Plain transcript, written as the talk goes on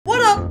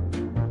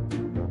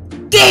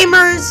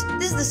gamers!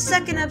 This is the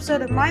second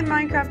episode of my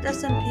Minecraft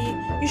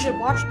SMP. You should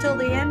watch till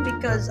the end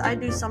because I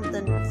do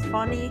something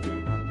funny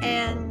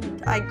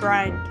and I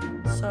grind.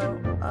 So,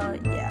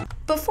 yeah.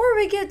 Before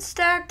we get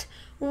stacked,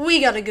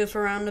 we gotta goof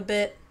around a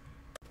bit.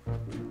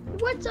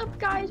 What's up,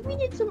 guys? We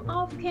did some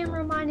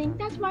off-camera mining.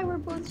 That's why we're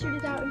both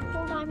suited out in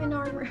full diamond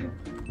armor.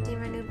 See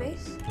my new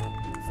base?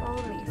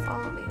 Follow me,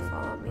 follow me,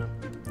 follow me.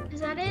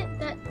 Is that it?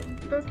 That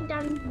broken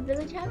down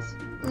village house?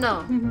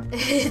 No,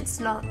 it's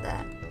not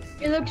that.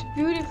 It looks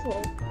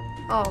beautiful.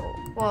 Oh,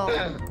 well,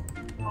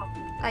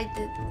 I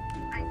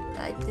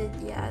did,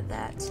 yeah,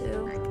 that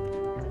too.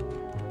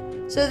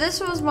 So this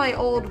was my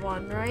old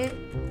one, right?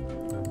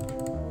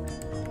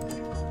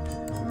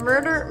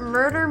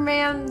 Murder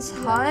Man's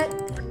hut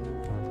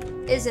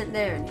isn't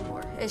there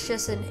anymore. It's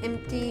just an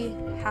empty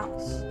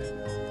house.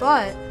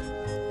 But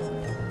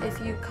if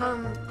you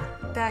come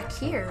back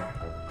here,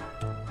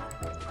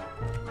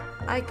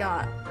 I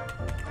got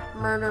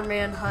Murder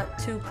Man Hut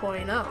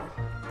 2.0.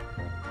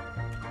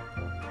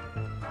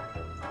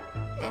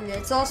 And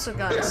it's also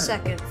got a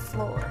second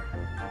floor.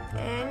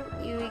 And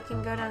you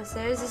can go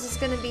downstairs. This is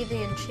gonna be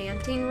the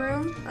enchanting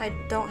room. I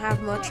don't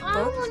have much books.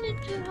 I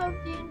wanted to have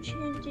the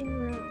enchanting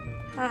room.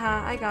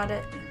 Haha, I got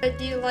it.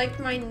 Do you like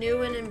my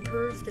new and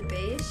improved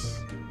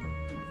base?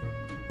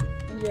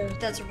 Yeah.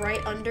 That's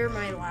right under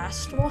my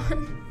last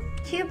one.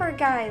 Cuber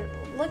guy,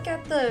 look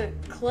at the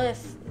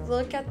cliff.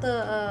 Look at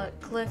the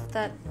cliff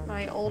that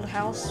my old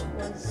house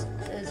is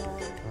on.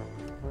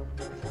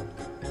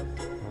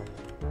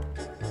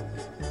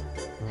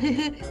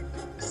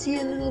 See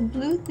a little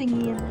blue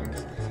thingy in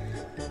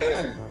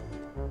there.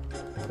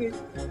 Here.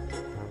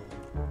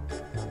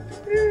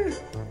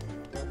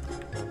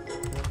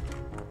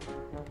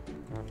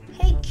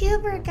 Hey,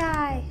 Cuber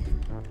guy.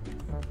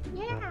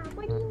 Yeah,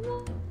 what do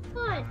you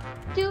want?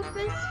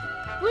 Doofus?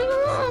 What do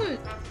you want?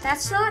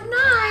 That's not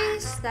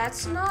nice.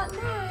 That's not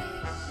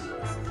nice.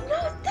 No,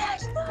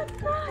 that's not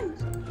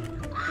nice.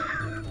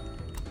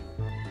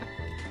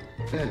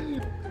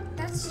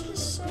 That's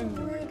just so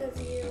rude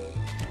of you.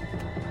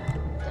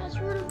 That's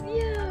rude of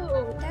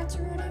you. That's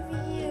rude of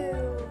you.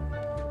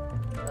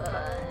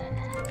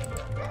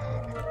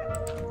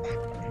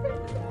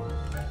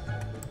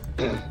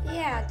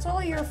 Yeah, it's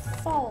all your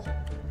fault.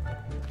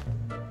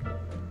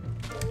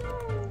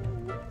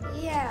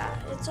 Yeah,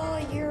 it's all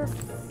your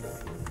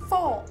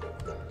fault.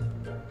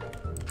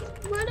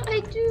 What did I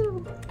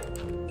do?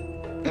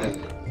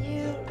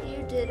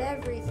 You did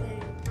everything.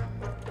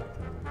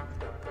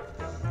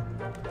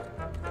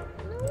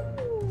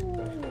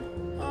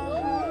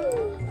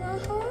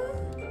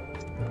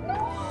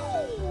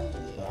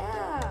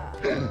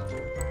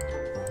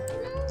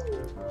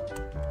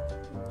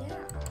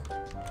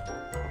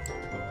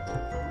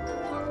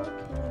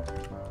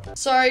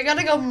 Sorry, I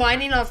gotta go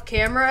mining off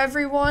camera,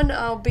 everyone.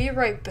 I'll be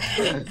right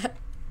back.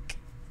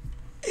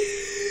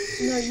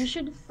 No, you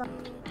should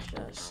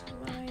Just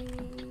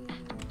mining.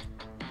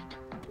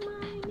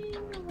 mining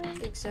away.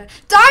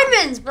 Exactly.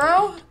 Diamonds,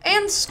 bro!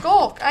 And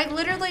Skulk. I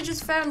literally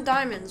just found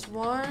diamonds.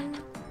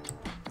 1,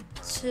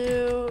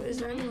 2. Is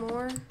there any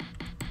more?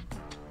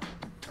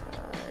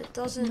 It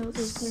doesn't. No,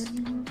 there's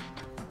there.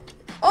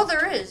 Oh,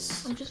 there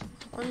is. I'm just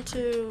 1,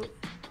 2,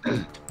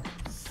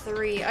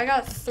 3. I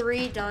got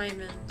 3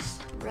 diamonds.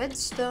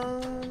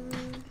 Redstone.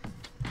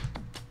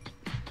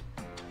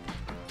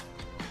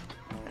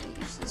 Gotta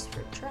use this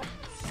for traps.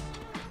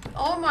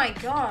 Oh my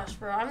gosh,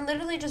 bro. I'm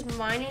literally just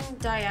mining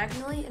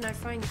diagonally and I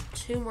find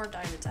 2 more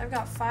diamonds. I've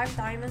got 5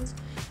 diamonds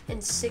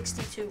and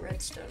 62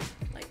 redstone.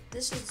 Like,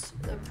 this is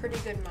a pretty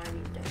good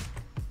mining day.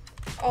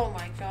 Oh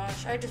my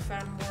gosh, I just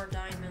found more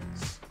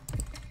diamonds.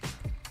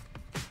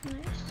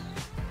 nice.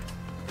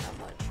 How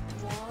much?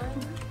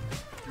 1,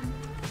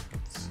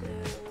 2, 3.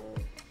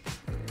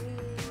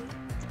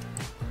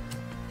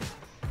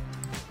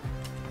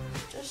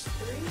 Just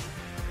 3?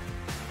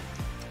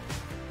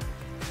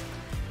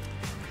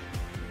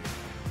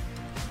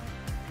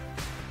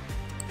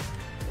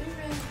 We've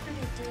been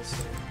pretty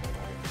decent.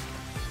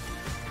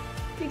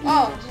 Big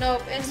Oh, numbers.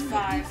 nope, it's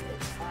 5.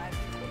 It's 5. Of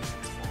course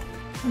it's 5.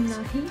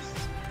 Nice.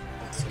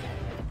 Let's get it.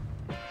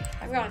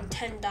 I've gotten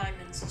 10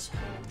 diamonds this whole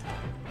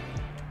time.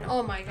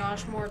 Oh my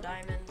gosh, more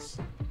diamonds.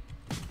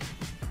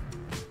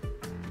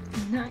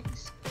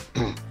 Nice.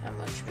 How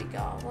much we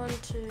got? 1, 2,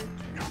 3,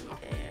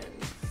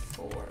 and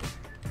 4.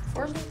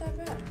 4's not that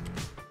bad.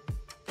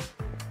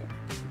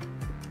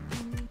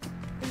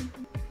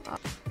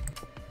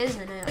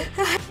 Isn't it?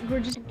 We're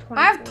just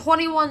 20. I have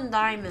 21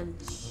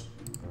 diamonds.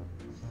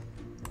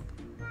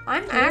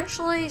 I'm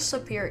actually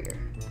superior.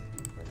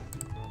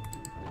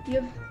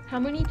 You have how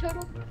many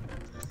total?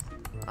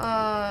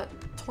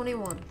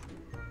 21.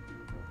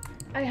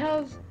 I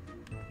have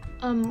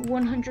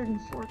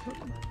 104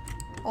 total.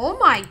 Oh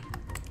my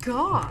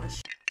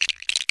gosh.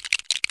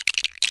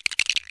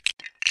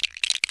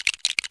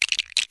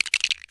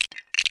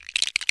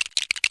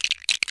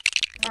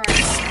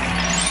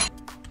 Alright.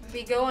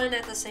 We go in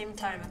at the same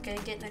time, okay?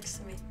 Get next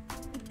to me.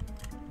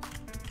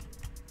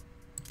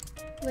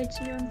 Wait,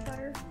 so you're on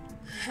fire?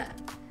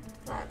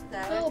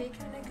 That would be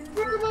kind of good.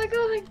 Where am I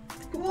going?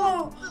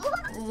 Whoa!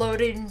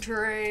 Loading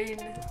train.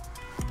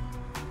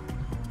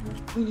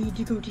 We need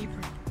to go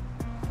deeper.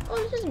 Oh,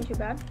 this isn't too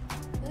bad.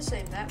 This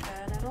ain't that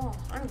bad at all.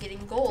 I'm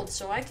getting gold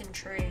so I can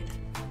trade.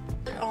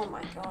 Oh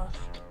my gosh.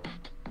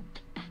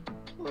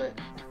 What?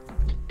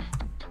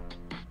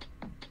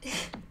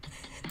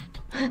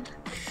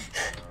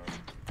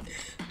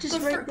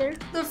 Just right there?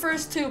 The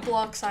first 2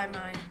 blocks I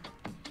mine.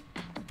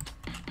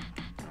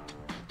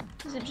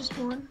 Is it just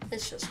one?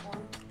 It's just one.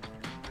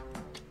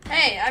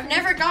 Hey, I've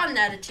never gotten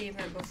that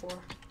achievement before.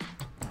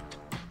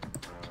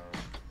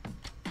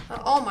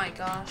 Oh my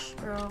gosh,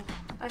 bro.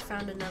 I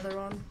found another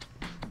one.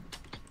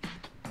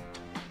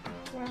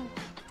 Wow.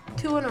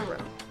 2 in a row.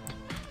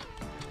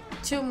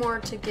 2 more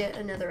to get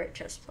another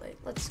chest plate.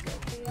 Let's go.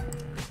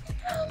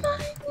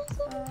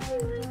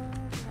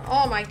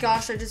 Oh my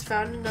gosh, I just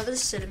found another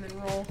cinnamon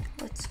roll.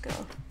 Let's go.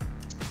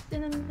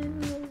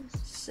 Cinnamon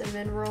rolls.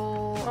 Cinnamon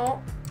roll.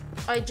 Oh,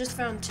 I just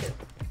found 2.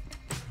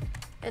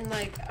 And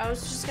like, I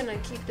was just gonna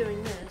keep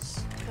doing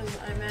this because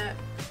I'm at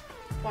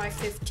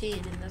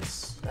Y15 and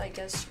that's, I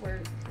guess, where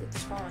it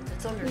spawns.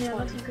 It's under 20.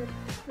 That's a good.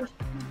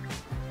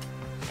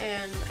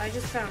 And I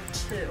just found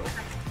 2,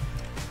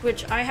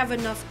 which I have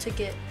enough to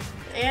get.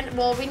 And,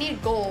 well, we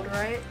need gold,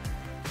 right?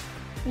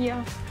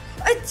 Yeah.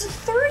 It's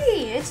 3!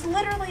 It's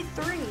literally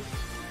 3.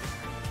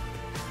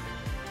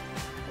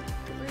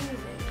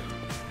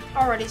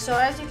 Alrighty, so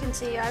as you can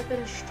see, I've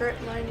been strip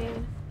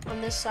mining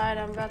on this side.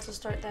 I'm about to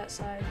start that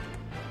side.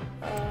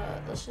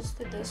 Let's just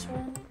do this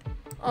one.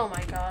 Oh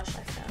my gosh,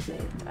 I found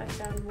 8. I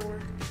found more.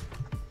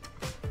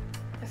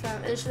 I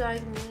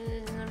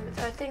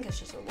think it's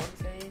just a 1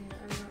 vein.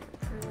 I'm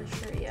not really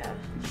sure. Yeah,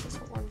 it's just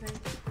a 1 vein.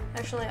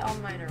 Actually, I'll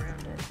mine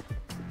around it.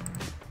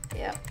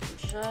 Yep,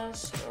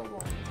 just a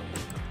 1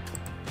 vein.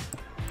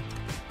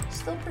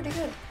 Still pretty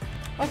good.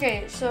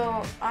 Okay,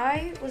 so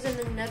I was in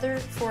the nether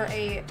for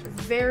a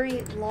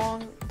very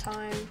long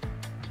time.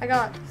 I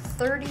got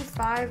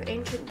 35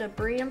 ancient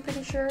debris, I'm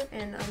pretty sure,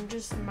 and I'm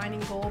just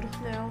mining gold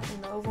now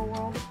in the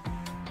overworld.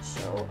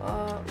 So,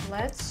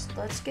 let's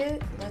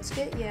get,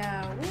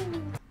 yeah,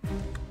 woo.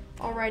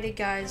 Alrighty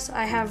guys,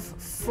 I have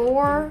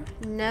 4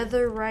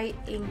 netherite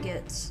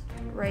ingots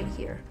right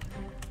here.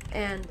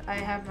 And I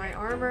have my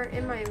armor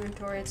in my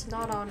inventory. It's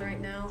not on right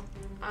now.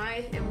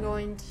 I am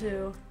going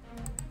to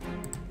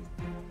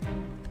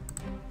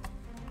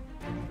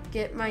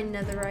get my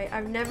netherite.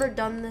 I've never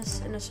done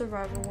this in a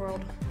survival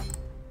world.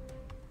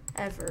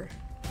 Ever.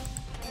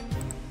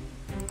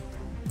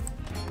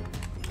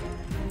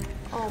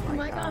 Oh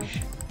my gosh.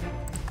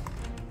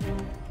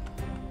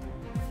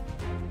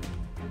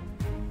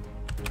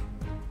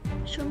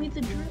 Show me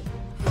the drip.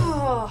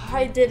 Oh,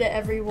 I did it,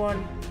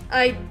 everyone.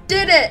 I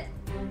did it!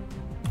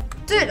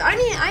 Dude,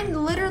 I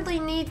literally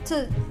need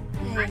to,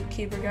 hey,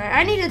 Keeper guy,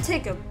 I need to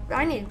take a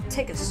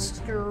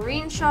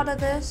screenshot of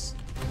this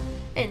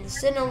and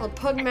send on the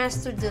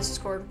Pugmaster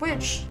Discord,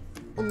 which,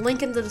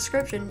 link in the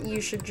description,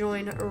 you should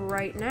join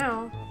right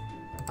now.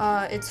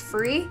 It's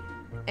free,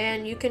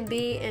 and you can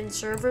be in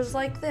servers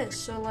like this,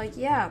 so like,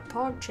 yeah,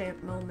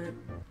 PogChamp moment.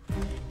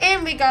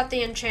 And we got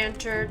the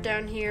enchanter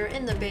down here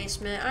in the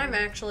basement. I'm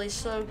actually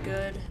so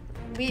good.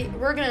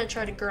 We're gonna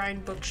try to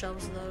grind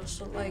bookshelves though,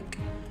 so like,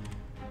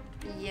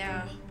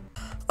 yeah.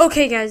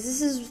 Okay guys,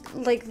 this is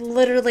like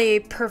literally a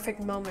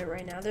perfect moment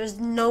right now. There's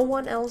no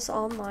one else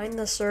online in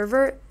the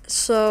server,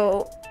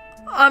 so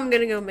I'm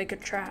gonna go make a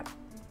trap.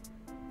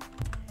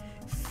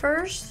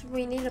 First,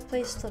 we need a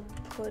place to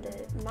put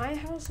it. My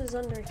house is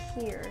under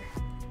here.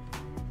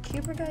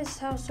 Cuber guy's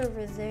house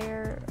over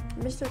there.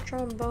 Mr.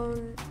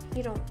 Trombone,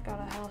 he don't got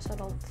a house, I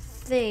don't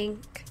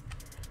think.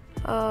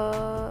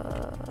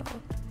 I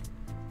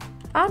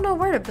don't know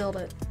where to build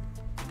it.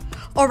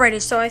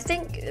 Alrighty, so I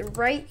think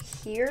right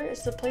here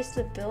is the place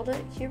to build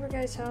it. Cuber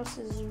guy's house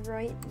is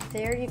right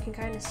there. You can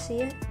kind of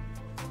see it.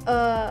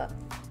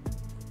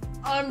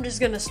 I'm just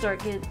gonna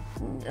start getting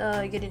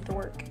to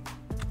work.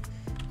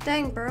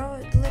 Dang, bro,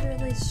 it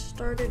literally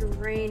started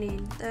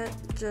raining. That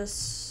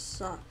just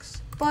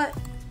sucks. But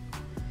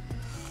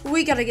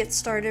we gotta get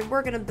started.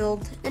 We're gonna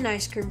build an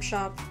ice cream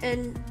shop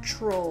and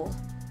troll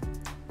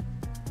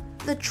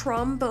the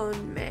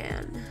trombone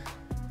man.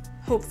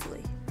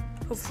 Hopefully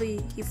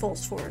he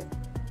falls for it.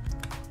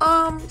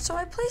 So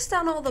I placed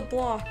down all the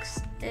blocks,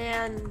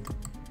 and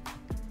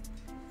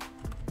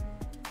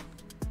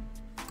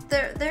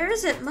there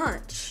isn't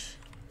much.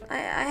 I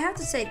have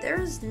to say, there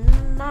is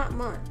not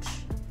much.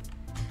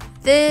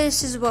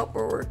 This is what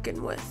we're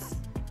working with.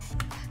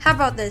 How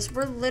about this?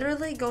 We're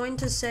literally going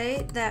to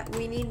say that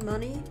we need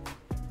money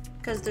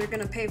because they're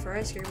gonna pay for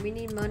ice cream. We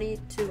need money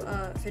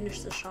to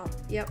finish the shop.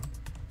 Yep.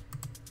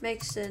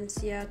 Makes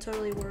sense. Yeah,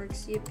 totally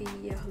works.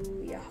 Yippee,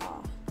 yahoo,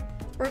 yaha.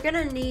 We're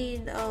gonna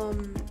need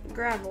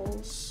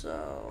gravel,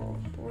 so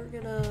we're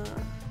gonna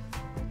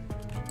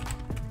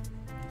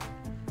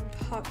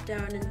hop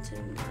down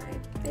into my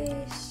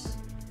base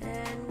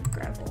and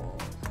gravel.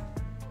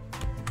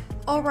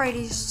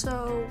 Alrighty,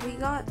 so we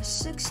got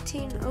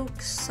 16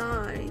 oak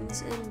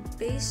signs, and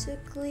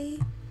basically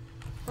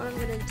what I'm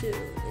gonna do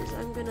is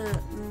I'm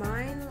gonna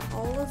mine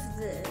all of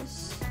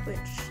this, which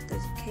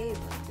there's a cave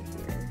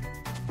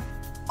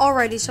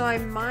Alrighty, so I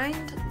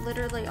mined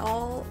literally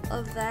all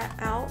of that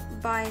out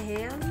by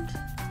hand.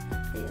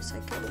 Yes, I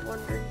killed a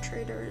wandering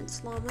trader in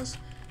Islamas.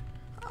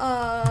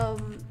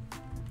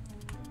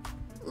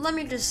 Let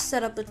me just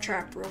set up the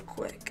trap real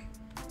quick.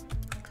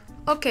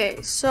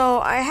 Okay, so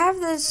I have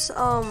this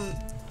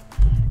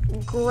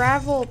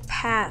gravel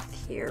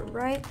path here,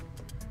 right?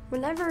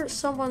 Whenever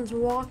someone's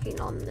walking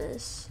on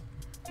this,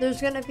 there's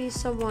gonna be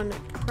someone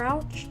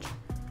crouched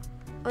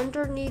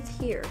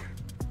underneath here.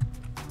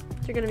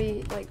 They're gonna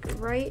be like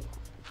right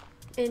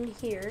in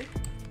here.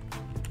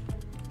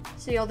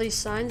 See all these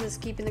signs that's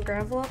keeping the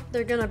gravel up?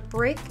 They're gonna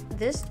break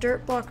this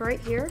dirt block right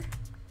here.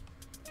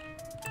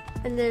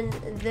 And then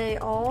they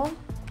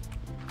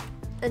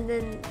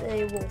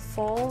will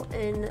fall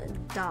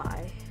and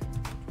die.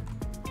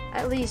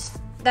 At least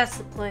that's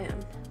the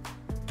plan.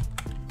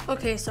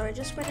 Okay, so I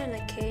just went in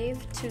a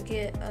cave to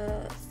get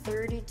a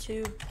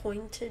 32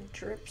 pointed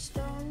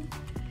dripstone.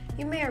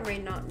 You may or may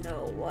not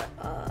know what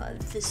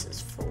this is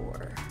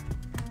for.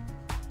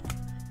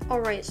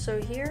 Alright, so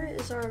here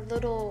is our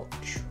little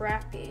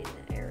trapping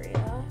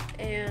area,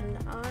 and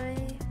I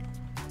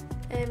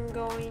am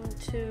going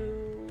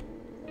to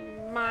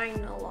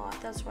mine a lot.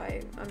 That's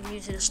why I'm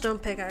using a stone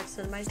pickaxe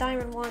and my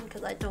diamond one,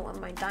 because I don't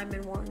want my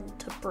diamond one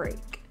to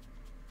break,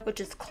 which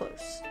is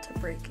close to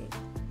breaking.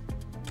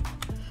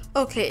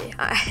 Okay,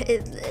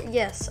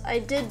 yes, I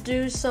did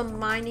do some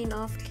mining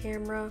off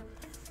camera.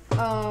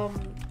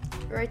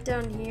 Right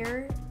down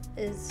here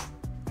is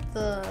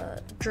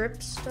the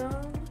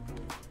dripstone,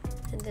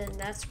 and then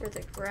that's where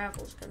the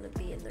gravel's gonna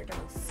be, and they're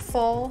gonna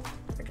fall,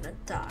 they're gonna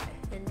die,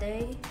 and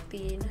they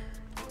being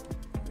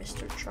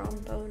Mr.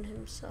 Trombone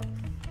himself.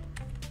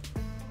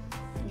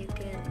 And you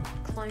can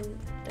climb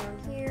down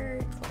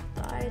here, collect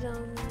the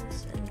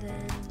items, and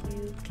then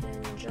you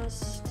can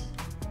just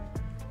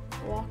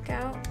walk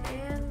out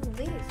and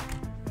leave.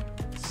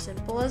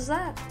 Simple as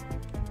that.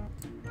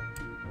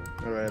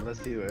 Alright, let's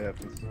see what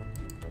happens.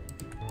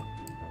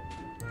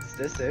 Is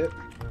this it?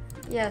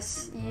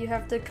 Yes, you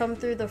have to come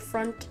through the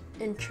front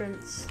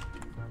entrance.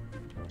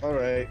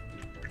 Alright.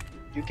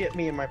 You get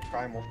me in my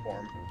primal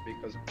form,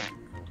 because...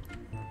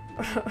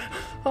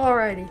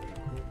 Alrighty.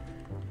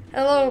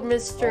 Hello,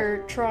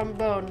 Mr.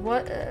 Trombone.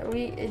 What,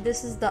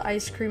 this is the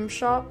ice cream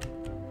shop.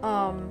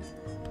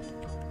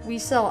 We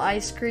sell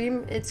ice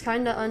cream. It's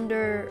kinda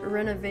under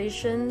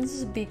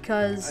renovations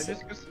because... I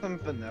just got some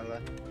vanilla.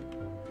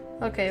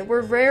 Okay,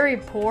 we're very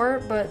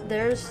poor, but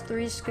there's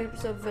 3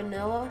 scoops of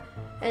vanilla.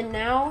 And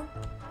now,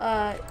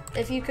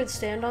 if you could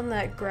stand on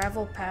that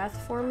gravel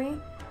path for me,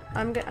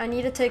 I'm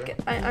gonna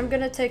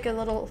take a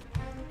little.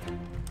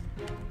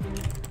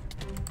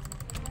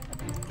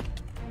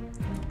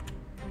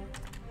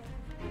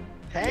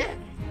 Hey?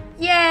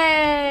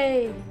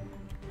 Yay!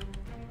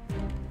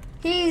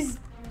 He's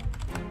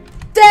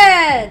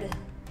dead.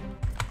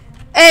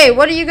 Hey,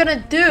 what are you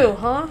gonna do,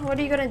 huh? What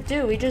are you gonna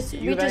do?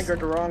 You've angered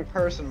the wrong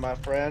person, my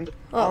friend.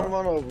 Oh. I'm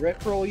gonna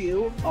rickroll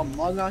you,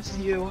 Among Us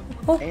you,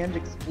 and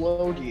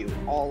explode you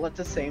all at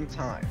the same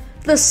time.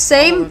 The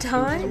same Do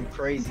time? some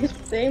crazy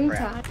Same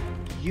crap. time.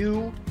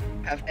 You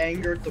have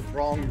angered the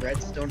wrong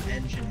redstone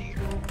engineer.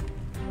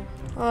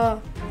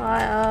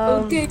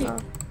 Okay.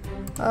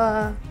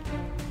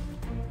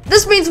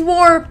 This means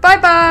war. Bye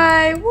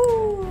bye.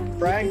 Woo.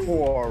 Prank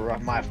war,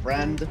 my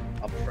friend.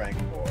 A prank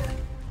war.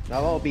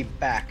 Now I'll be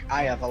back.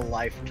 I have a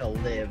life to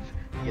live,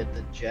 you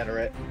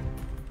degenerate.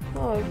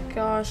 Oh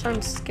gosh,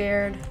 I'm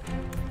scared.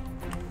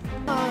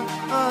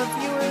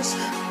 Viewers,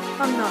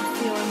 I'm not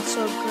feeling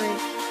so great.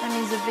 That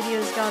means the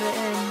video's gotta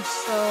end,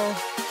 so...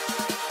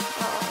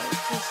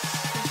 just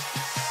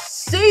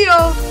see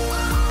ya!